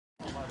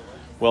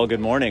Well,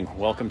 good morning.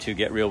 Welcome to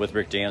Get Real with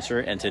Rick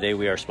Dancer, and today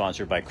we are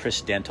sponsored by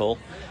CrisDental,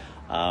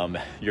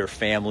 your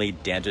family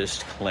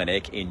dentist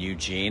clinic in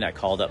Eugene. I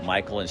called up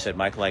Michael and said,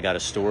 Michael, I got a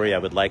story I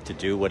would like to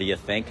do. What do you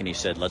think? And he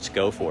said, let's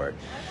go for it.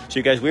 So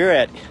you guys, we were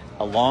at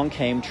Along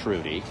Came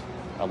Trudy,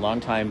 a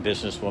longtime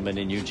businesswoman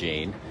in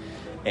Eugene,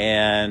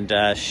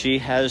 and she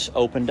has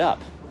opened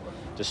up.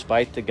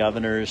 Despite the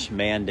governor's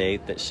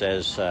mandate that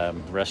says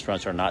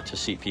restaurants are not to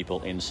seat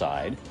people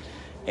inside.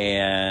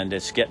 And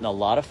it's getting a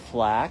lot of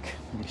flack.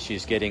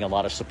 She's getting a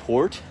lot of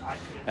support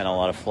and a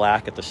lot of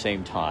flack at the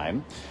same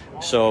time.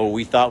 So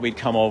we thought we'd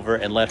come over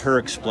and let her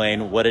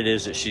explain what it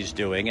is that she's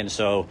doing. And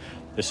so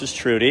this is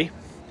Trudy.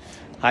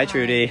 Hi,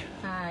 Trudy.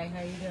 Hi,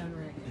 how you doing,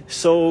 Rick?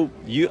 So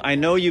I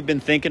know you've been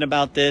thinking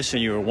about this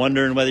and you were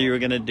wondering whether you were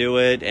going to do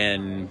it,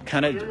 and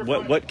kind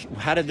of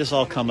how did this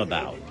all come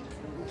about?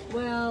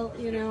 Well,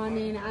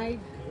 I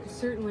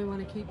certainly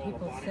want to keep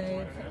people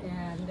safe,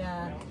 and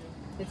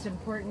it's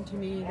important to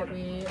me that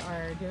we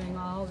are doing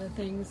all the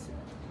things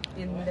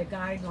in the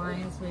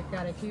guidelines. We've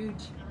got a huge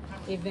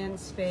event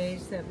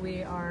space that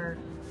we are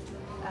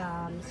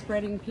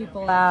spreading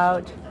people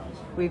out.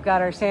 We've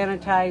got our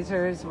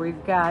sanitizers.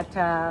 We've got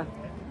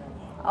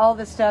all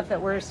the stuff that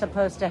we're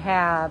supposed to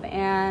have.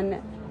 And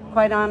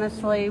quite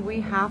honestly, we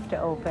have to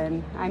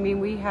open. I mean,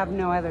 we have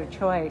no other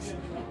choice,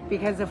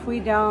 because if we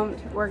don't,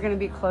 we're going to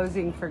be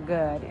closing for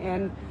good.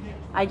 And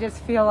I just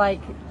feel like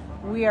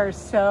we are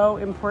so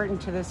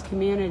important to this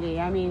community.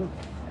 I mean,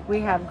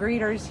 we have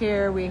greeters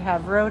here, we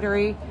have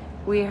Rotary,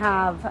 we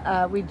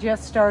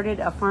just started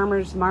a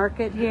farmer's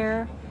market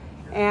here,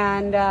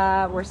 and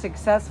we're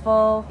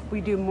successful. We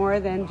do more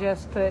than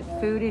just put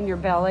food in your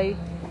belly.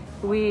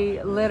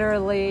 We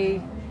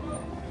literally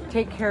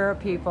take care of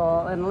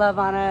people and love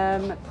on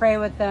them, pray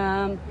with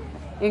them,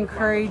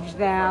 encourage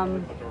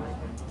them.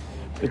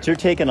 But you're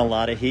taking a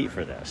lot of heat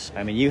for this.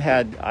 I mean,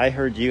 I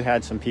heard you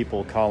had some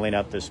people calling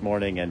up this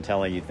morning and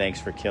telling you thanks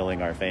for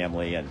killing our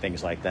family and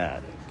things like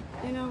that.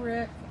 You know,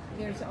 Rick,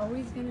 there's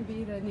always going to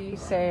be the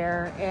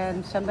naysayer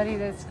and somebody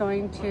that's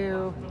going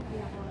to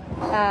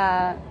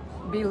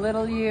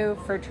belittle you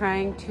for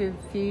trying to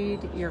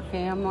feed your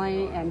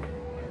family and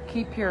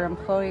keep your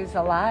employees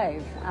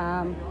alive.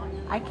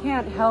 I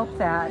can't help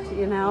that,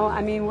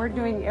 I mean, we're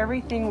doing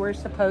everything we're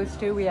supposed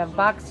to. We have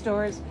box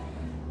stores,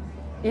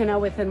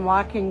 within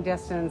walking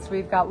distance.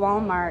 We've got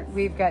Walmart,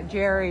 we've got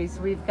Jerry's,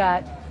 we've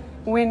got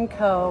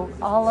Winco,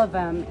 all of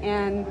them.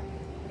 And,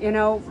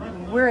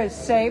 we're as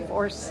safe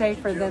or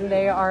safer than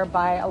they are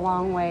by a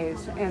long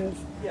ways. And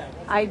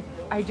I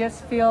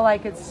just feel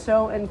like it's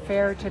so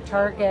unfair to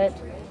target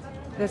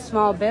the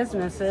small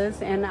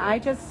businesses, and I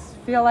just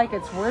feel like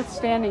it's worth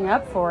standing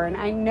up for. And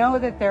I know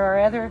that there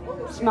are other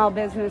small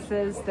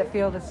businesses that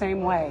feel the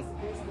same way.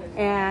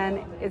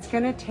 And it's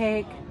going to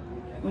take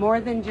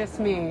more than just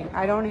me.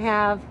 I don't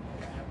have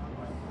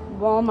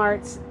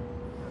Walmart's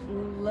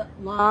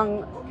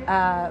long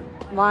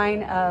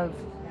line of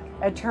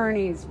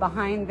attorneys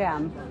behind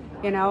them.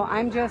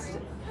 I'm just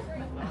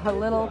a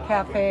little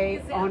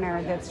cafe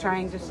owner that's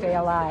trying to stay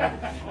alive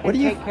and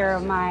take care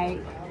of my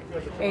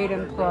 8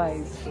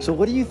 employees. So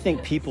what do you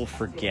think people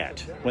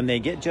forget when they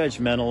get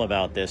judgmental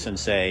about this and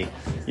say,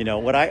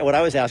 what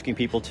I was asking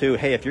people too,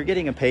 hey, if you're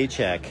getting a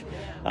paycheck,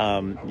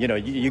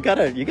 you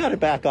gotta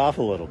back off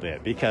a little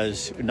bit,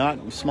 because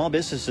not small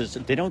businesses,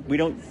 we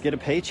don't get a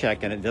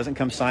paycheck and it doesn't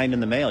come signed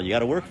in the mail. You got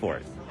to work for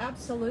it.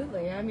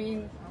 Absolutely. I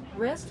mean,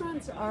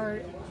 restaurants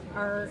are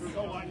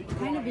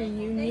kind of a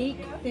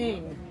unique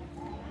thing.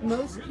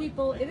 Most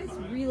people, it is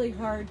really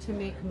hard to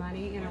make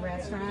money in a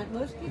restaurant.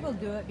 Most people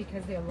do it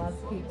because they love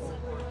pizza.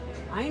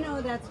 I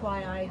know that's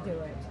why I do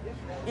it.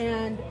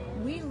 And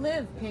we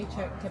live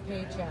paycheck to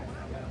paycheck.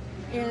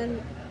 And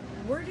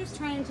we're just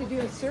trying to do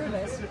a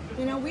service.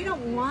 We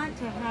don't want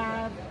to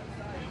have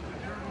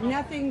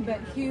nothing but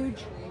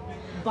huge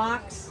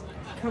box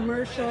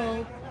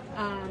commercial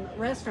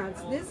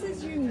restaurants. This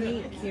is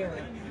unique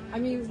here. I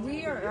mean,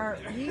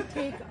 we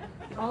take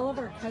all of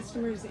our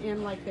customers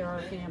in like they're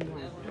our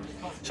family.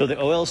 So the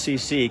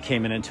OLCC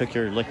came in and took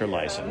your liquor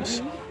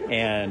license,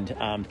 and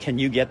can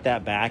you get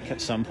that back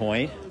at some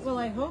point? Well,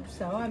 I hope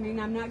so. I mean,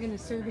 I'm not going to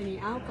serve any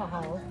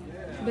alcohol,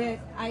 but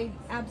I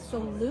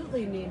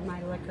absolutely need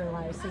my liquor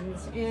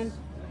license, and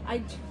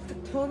I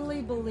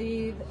totally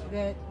believe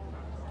that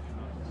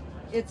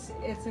it's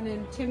an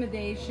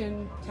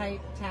intimidation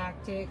type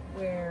tactic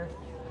where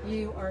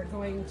you are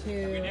going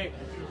to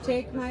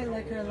take my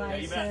liquor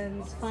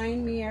license,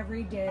 find me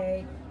every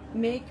day,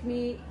 make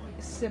me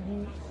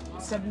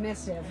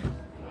submissive,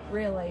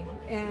 really.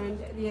 And,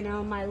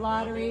 my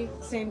lottery,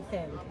 same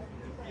thing.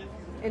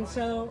 And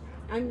so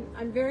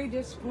I'm very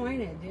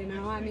disappointed,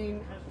 I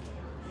mean,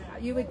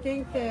 you would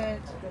think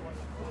that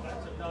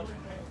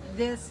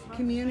this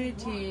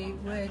community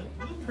would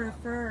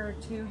prefer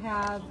to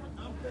have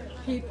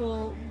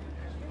people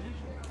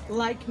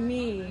like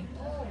me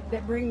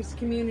that brings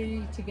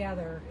community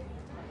together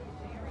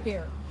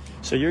here.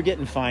 So you're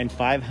getting fined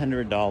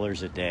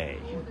 $500 a day.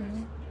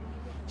 Mm-hmm.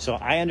 So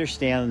I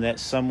understand that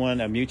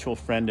someone, a mutual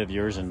friend of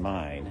yours and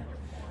mine,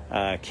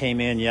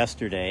 came in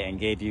yesterday and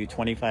gave you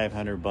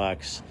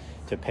 $2,500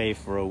 to pay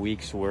for a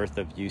week's worth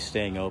of you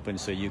staying open,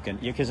 so you can,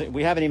 because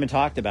we haven't even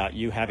talked about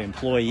you have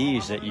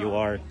employees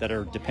that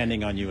are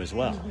depending on you as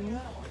well.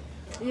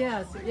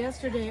 Yes,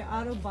 yesterday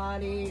Auto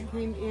Body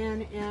came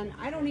in, and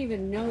I don't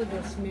even know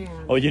this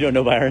man. Oh, you don't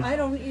know Byron? I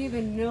don't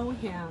even know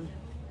him.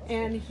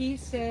 And he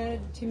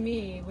said to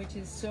me, which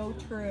is so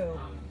true,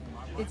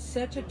 it's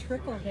such a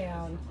trickle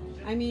down.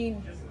 I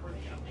mean,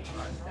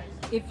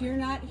 if you're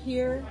not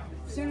here,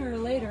 sooner or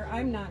later,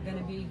 I'm not going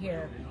to be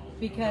here,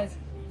 because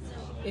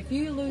if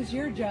you lose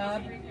your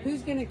job,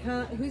 who's going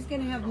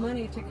to have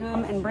money to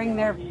come and bring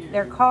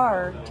their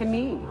car to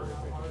me?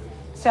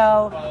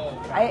 So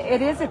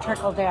it is a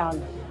trickle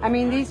down. I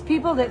mean, these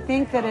people that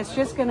think that it's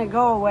just going to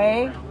go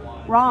away,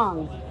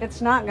 wrong.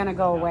 It's not going to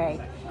go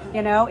away.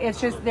 You know, it's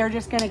just, they're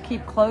just going to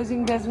keep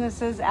closing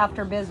businesses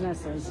after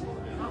businesses.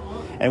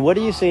 And what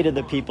do you say to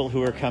the people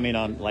who are coming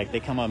on, like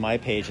they come on my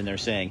page and they're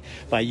saying,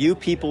 by you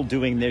people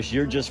doing this,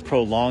 you're just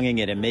prolonging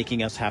it and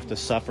making us have to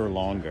suffer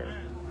longer?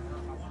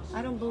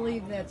 I don't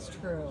believe that's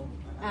true.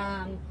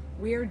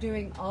 We are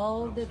doing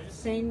all the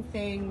same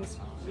things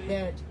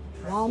that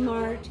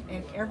Walmart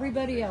and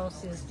everybody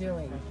else is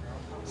doing.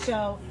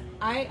 So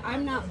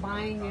I'm not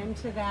buying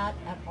into that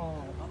at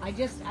all. I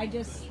just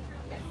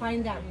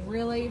find that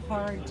really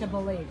hard to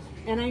believe.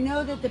 And I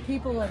know that the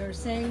people that are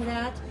saying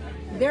that,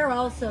 they're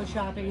also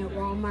shopping at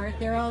Walmart.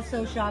 They're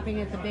also shopping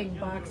at the big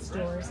box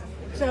stores.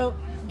 So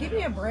give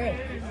me a break.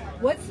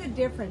 What's the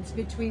difference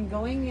between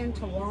going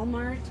into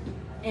Walmart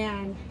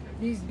and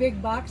these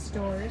big box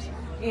stores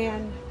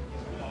and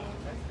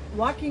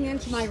walking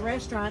into my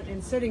restaurant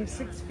and sitting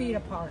 6 feet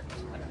apart?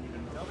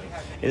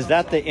 Is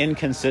that the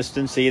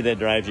inconsistency that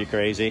drives you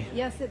crazy?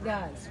 Yes, it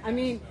does. I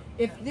mean,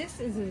 if this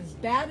is as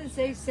bad as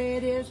they say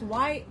it is,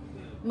 why,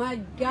 my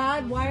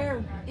God, why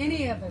are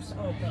any of us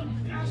open?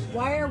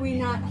 Why are we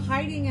not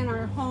hiding in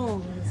our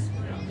homes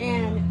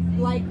and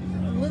like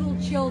little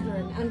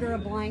children under a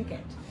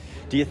blanket?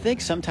 Do you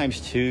think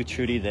sometimes too,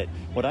 Trudy, that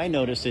what I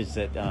notice is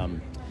that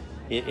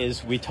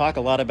we talk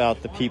a lot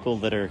about the people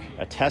that are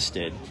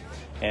tested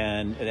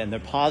and the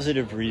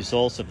positive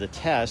results of the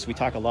test. We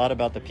talk a lot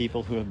about the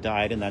people who have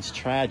died, and that's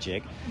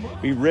tragic.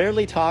 We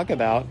rarely talk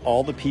about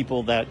all the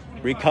people that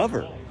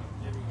recover.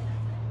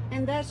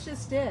 And that's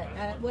just it.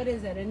 What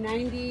is it? A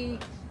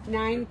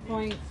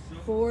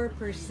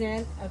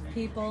 99.4% of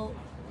people,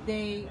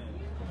 they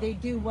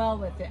do well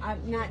with it.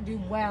 Not do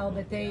well,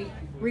 but they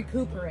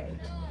recuperate.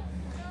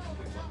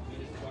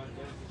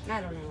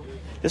 I don't know.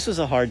 This was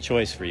a hard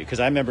choice for you, because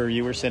I remember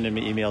you were sending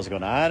me emails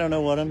going, I don't know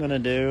what I'm going to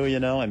do,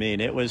 you know? I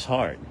mean, it was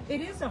hard. It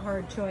is a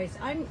hard choice.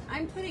 I'm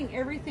putting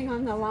everything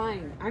on the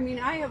line. I mean,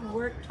 I have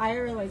worked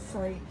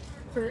tirelessly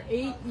for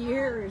 8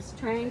 years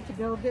trying to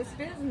build this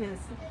business,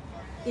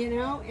 you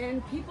know,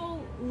 and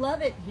people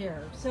love it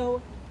here. So,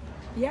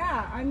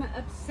 yeah, I'm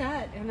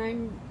upset and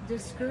I'm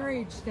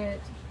discouraged that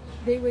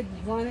they would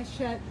want to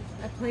shut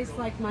a place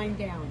like mine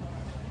down.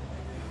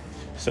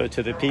 So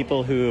to the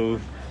people who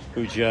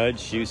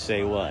judge, you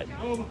say what?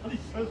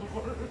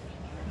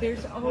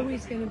 There's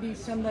always going to be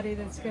somebody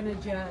that's going to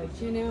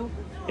judge, you know?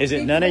 Is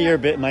it none of your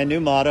my new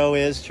motto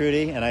is,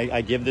 Trudy, and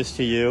I give this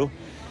to you,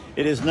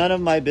 it is none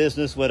of my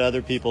business what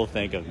other people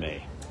think of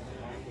me.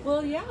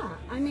 Well, yeah,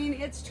 I mean,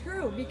 it's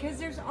true, because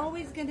there's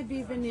always going to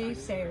be the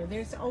naysayer.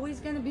 There's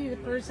always going to be the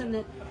person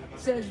that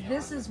says,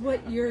 this is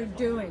what you're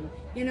doing.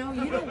 You know,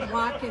 you don't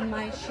walk in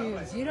my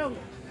shoes. You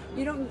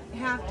don't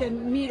have to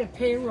meet a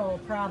payroll,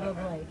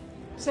 probably.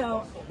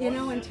 So, you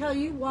know, until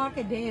you walk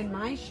a day in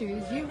my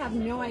shoes, you have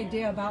no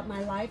idea about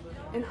my life,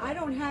 and I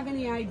don't have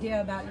any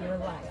idea about your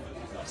life.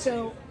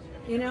 So,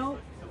 you know,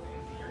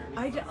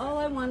 all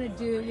I want to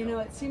do, you know,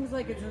 it seems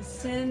like it's a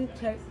sin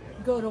to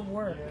go to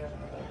work.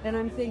 And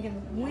I'm thinking,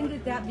 when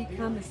did that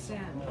become a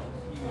sin?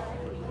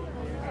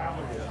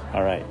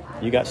 All right,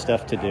 you got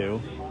stuff to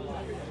do.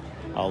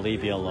 I'll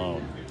leave you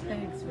alone.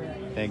 Thanks, Rick.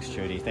 Thanks,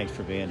 Trudy. Thanks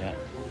for being here.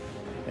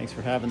 Thanks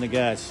for having the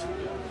guts.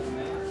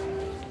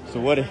 So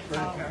what,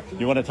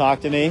 you want to talk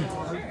to me?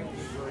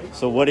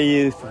 So what do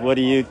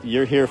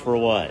you're here for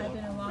what? I've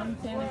been a long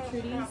fan of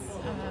Trudies.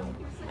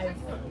 I've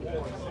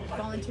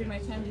volunteered my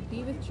time to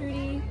be with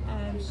Trudy.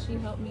 She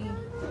helped me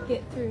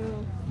get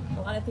through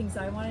a lot of things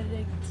I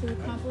wanted to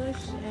accomplish,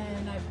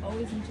 and I've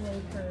always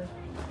enjoyed her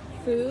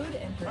food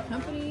and her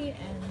company,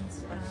 and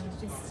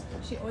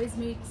she always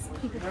makes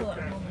people feel at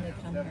home when they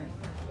come here.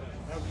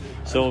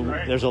 So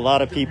there's a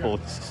lot of people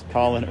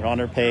calling her on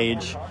her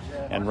page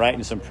and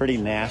writing some pretty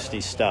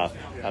nasty stuff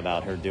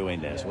about her doing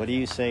this. What do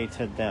you say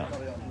to them?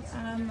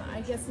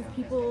 I guess if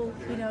people,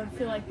 you know,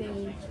 feel like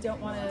they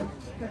don't want to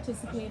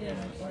participate in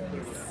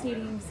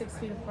seating 6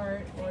 feet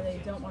apart, or they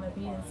don't want to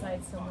be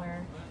inside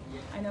somewhere,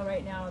 I know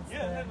right now it's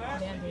the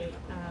mandate,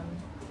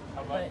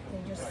 but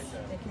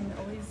they can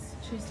always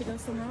choose to go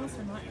somewhere else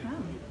or not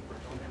come.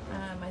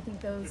 I think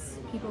those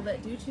people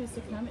that do choose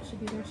to come, it should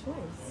be their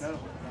choice.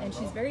 And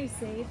she's very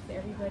safe.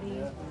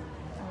 Everybody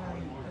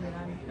mean,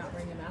 I'm not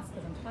wearing a mask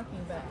because I'm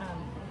talking, but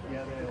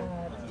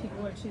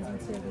people are choosing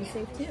to be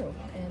safe too.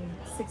 And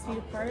 6 feet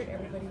apart,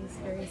 everybody's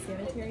very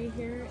sanitary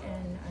here,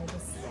 and I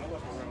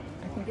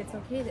think it's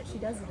okay that she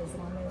does it as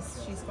long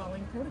as she's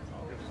following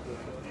protocol.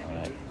 All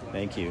right,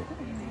 thank you.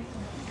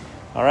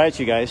 All right,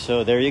 you guys,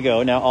 so there you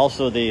go. Now,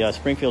 also the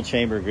Springfield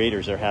Chamber of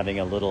Greeters are having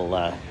a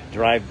little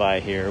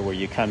drive-by here where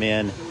you come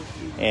in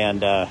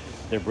and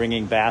they're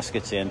bringing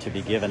baskets in to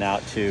be given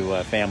out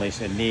to families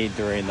in need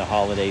during the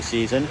holiday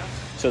season.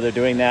 So they're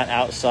doing that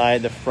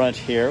outside the front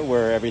here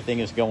where everything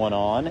is going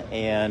on.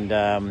 And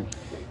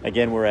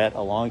again, we're at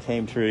Along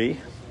Came Trudy,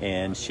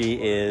 and she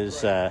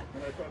is a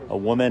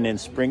woman in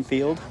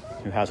Springfield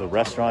who has a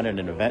restaurant and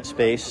an event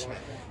space,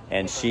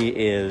 and she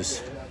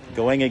is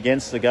going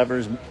against the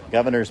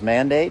governor's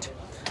mandate,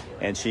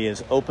 and she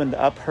has opened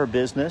up her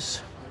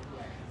business,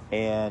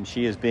 and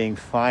she is being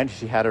fined.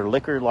 She had her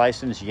liquor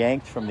license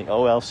yanked from the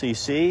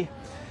OLCC,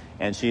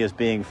 and she is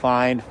being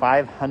fined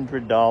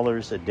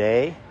 $500 a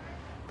day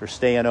for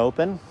staying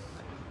open.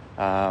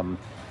 And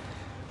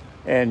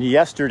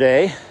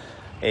yesterday,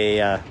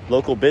 a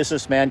local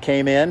businessman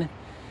came in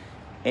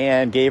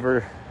and gave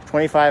her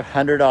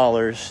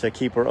 $2,500 to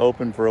keep her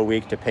open for a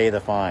week to pay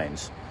the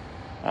fines.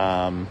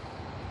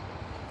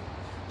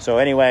 So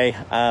anyway,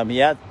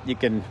 yeah, you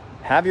can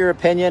have your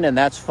opinion, and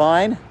that's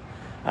fine.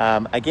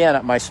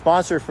 Again, my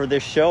sponsor for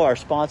this show, our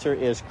sponsor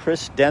is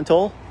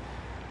CrisDental,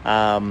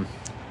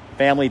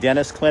 Family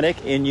Dentist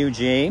Clinic in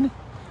Eugene.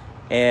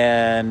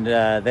 And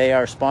they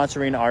are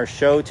sponsoring our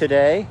show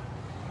today.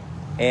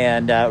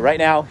 And right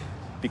now,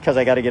 because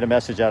I got to get a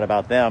message out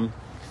about them,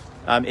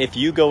 if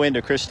you go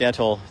into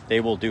CrisDental,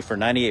 they will do for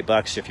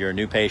 $98 if you're a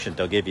new patient.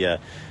 They'll give you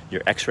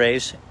your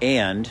x-rays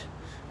and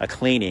a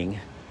cleaning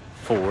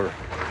for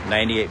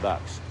 $98.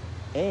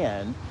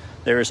 And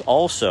there is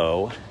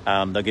also,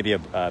 they'll give you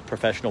a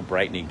professional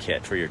brightening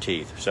kit for your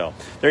teeth. So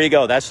there you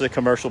go. That's the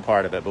commercial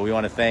part of it. But we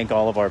want to thank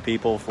all of our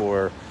people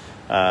for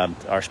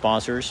our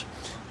sponsors.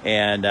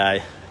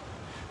 And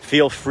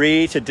feel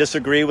free to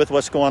disagree with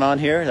what's going on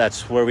here.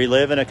 That's where we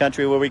live, in a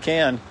country where we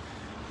can.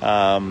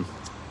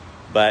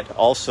 But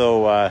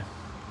also,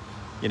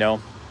 you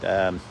know,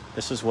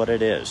 this is what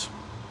it is.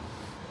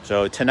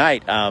 So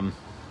tonight,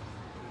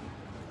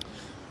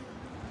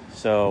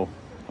 so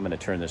I'm going to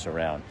turn this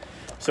around.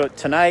 So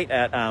tonight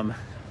at, I'm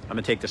going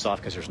to take this off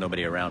because there's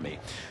nobody around me.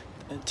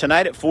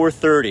 Tonight at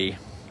 4:30,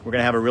 we're going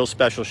to have a real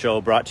special show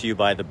brought to you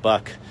by the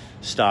Buck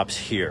Stops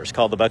Here. It's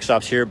called the Buck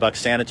Stops Here, Buck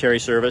Sanitary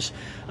Service.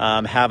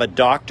 Have a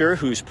doctor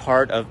who's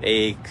part of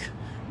a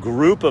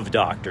group of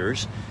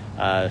doctors.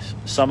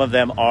 Some of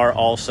them are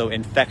also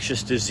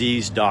infectious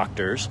disease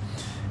doctors,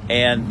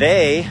 and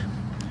they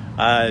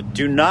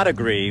do not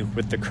agree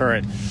with the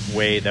current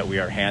way that we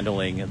are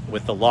handling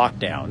with the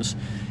lockdowns.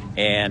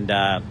 And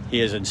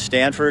he is in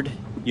Stanford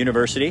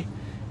University,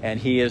 and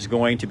he is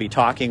going to be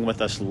talking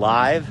with us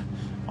live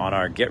on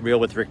our Get Real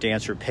with Rick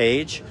Dancer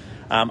page.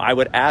 I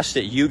would ask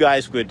that you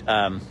guys would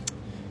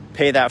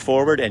pay that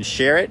forward and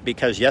share it,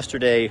 because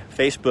yesterday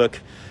Facebook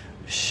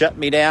shut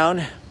me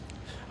down.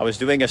 I was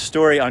doing a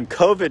story on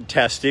COVID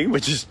testing,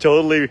 which is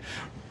totally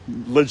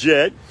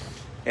legit,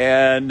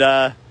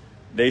 and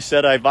they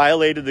said I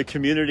violated the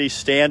community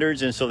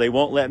standards, and so they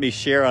won't let me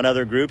share on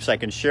other groups. I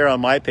can share on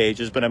my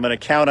pages, but I'm going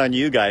to count on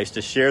you guys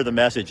to share the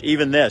message.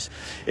 Even this,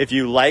 if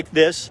you like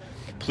this,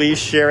 please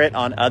share it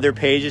on other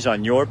pages,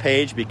 on your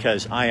page,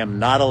 because I am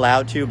not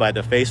allowed to by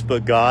the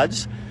Facebook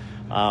gods.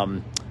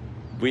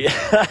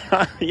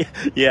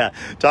 Yeah,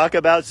 talk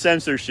about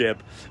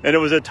censorship. And it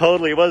was a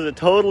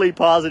totally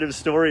positive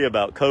story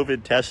about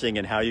COVID testing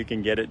and how you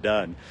can get it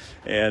done,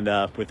 and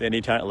with any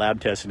lab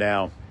test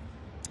now.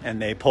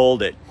 And they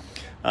pulled it.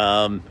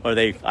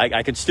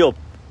 I could still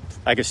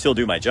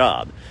do my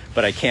job,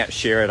 but I can't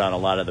share it on a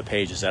lot of the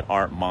pages that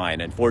aren't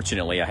mine.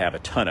 Unfortunately, I have a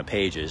ton of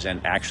pages,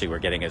 and actually we're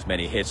getting as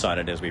many hits on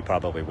it as we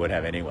probably would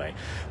have anyway.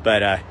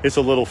 But it's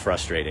a little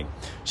frustrating.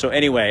 So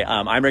anyway,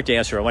 I'm Rick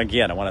Dancer.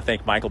 Again, I want to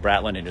thank Michael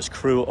Bratland and his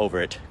crew over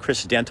at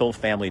CrisDental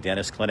Family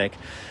Dentist Clinic.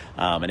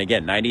 And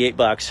again,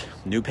 $98,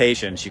 new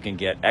patients. You can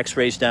get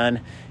x-rays done.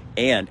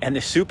 And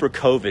they're super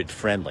COVID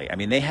friendly. I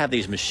mean, they have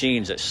these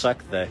machines that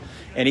suck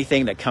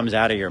anything that comes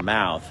out of your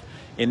mouth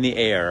in the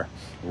air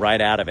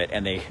right out of it,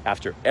 and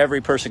after every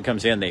person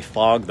comes in, they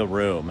fog the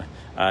room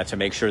to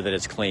make sure that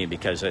it's clean,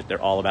 because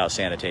they're all about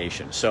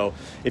sanitation. So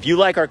if you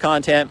like our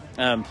content,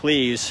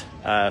 please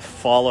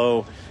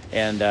follow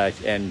and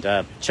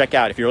check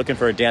out. If you're looking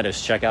for a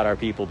dentist, check out our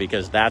people,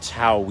 because that's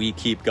how we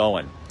keep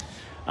going.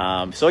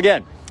 So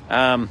again,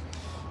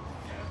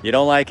 you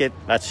don't like it,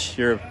 that's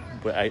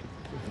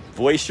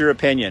voice your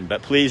opinion,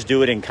 but please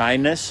do it in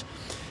kindness.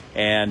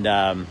 And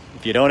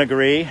if you don't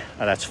agree,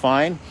 that's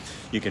fine.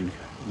 You can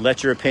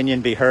let your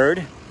opinion be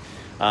heard,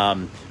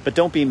 but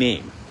don't be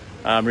mean.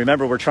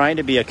 Remember, we're trying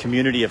to be a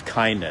community of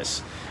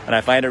kindness, and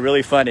I find it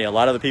really funny. A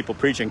lot of the people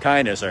preaching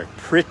kindness are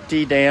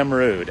pretty damn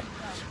rude.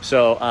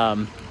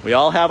 So we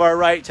all have our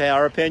right to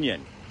our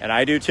opinion, and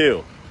I do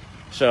too.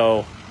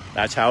 So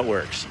that's how it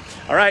works.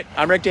 All right,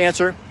 I'm Rick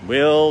Dancer.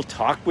 We'll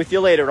talk with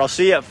you later. I'll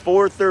see you at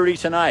 4:30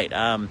 tonight.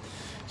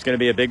 It's going to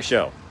be a big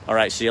show. All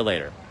right, see you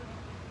later.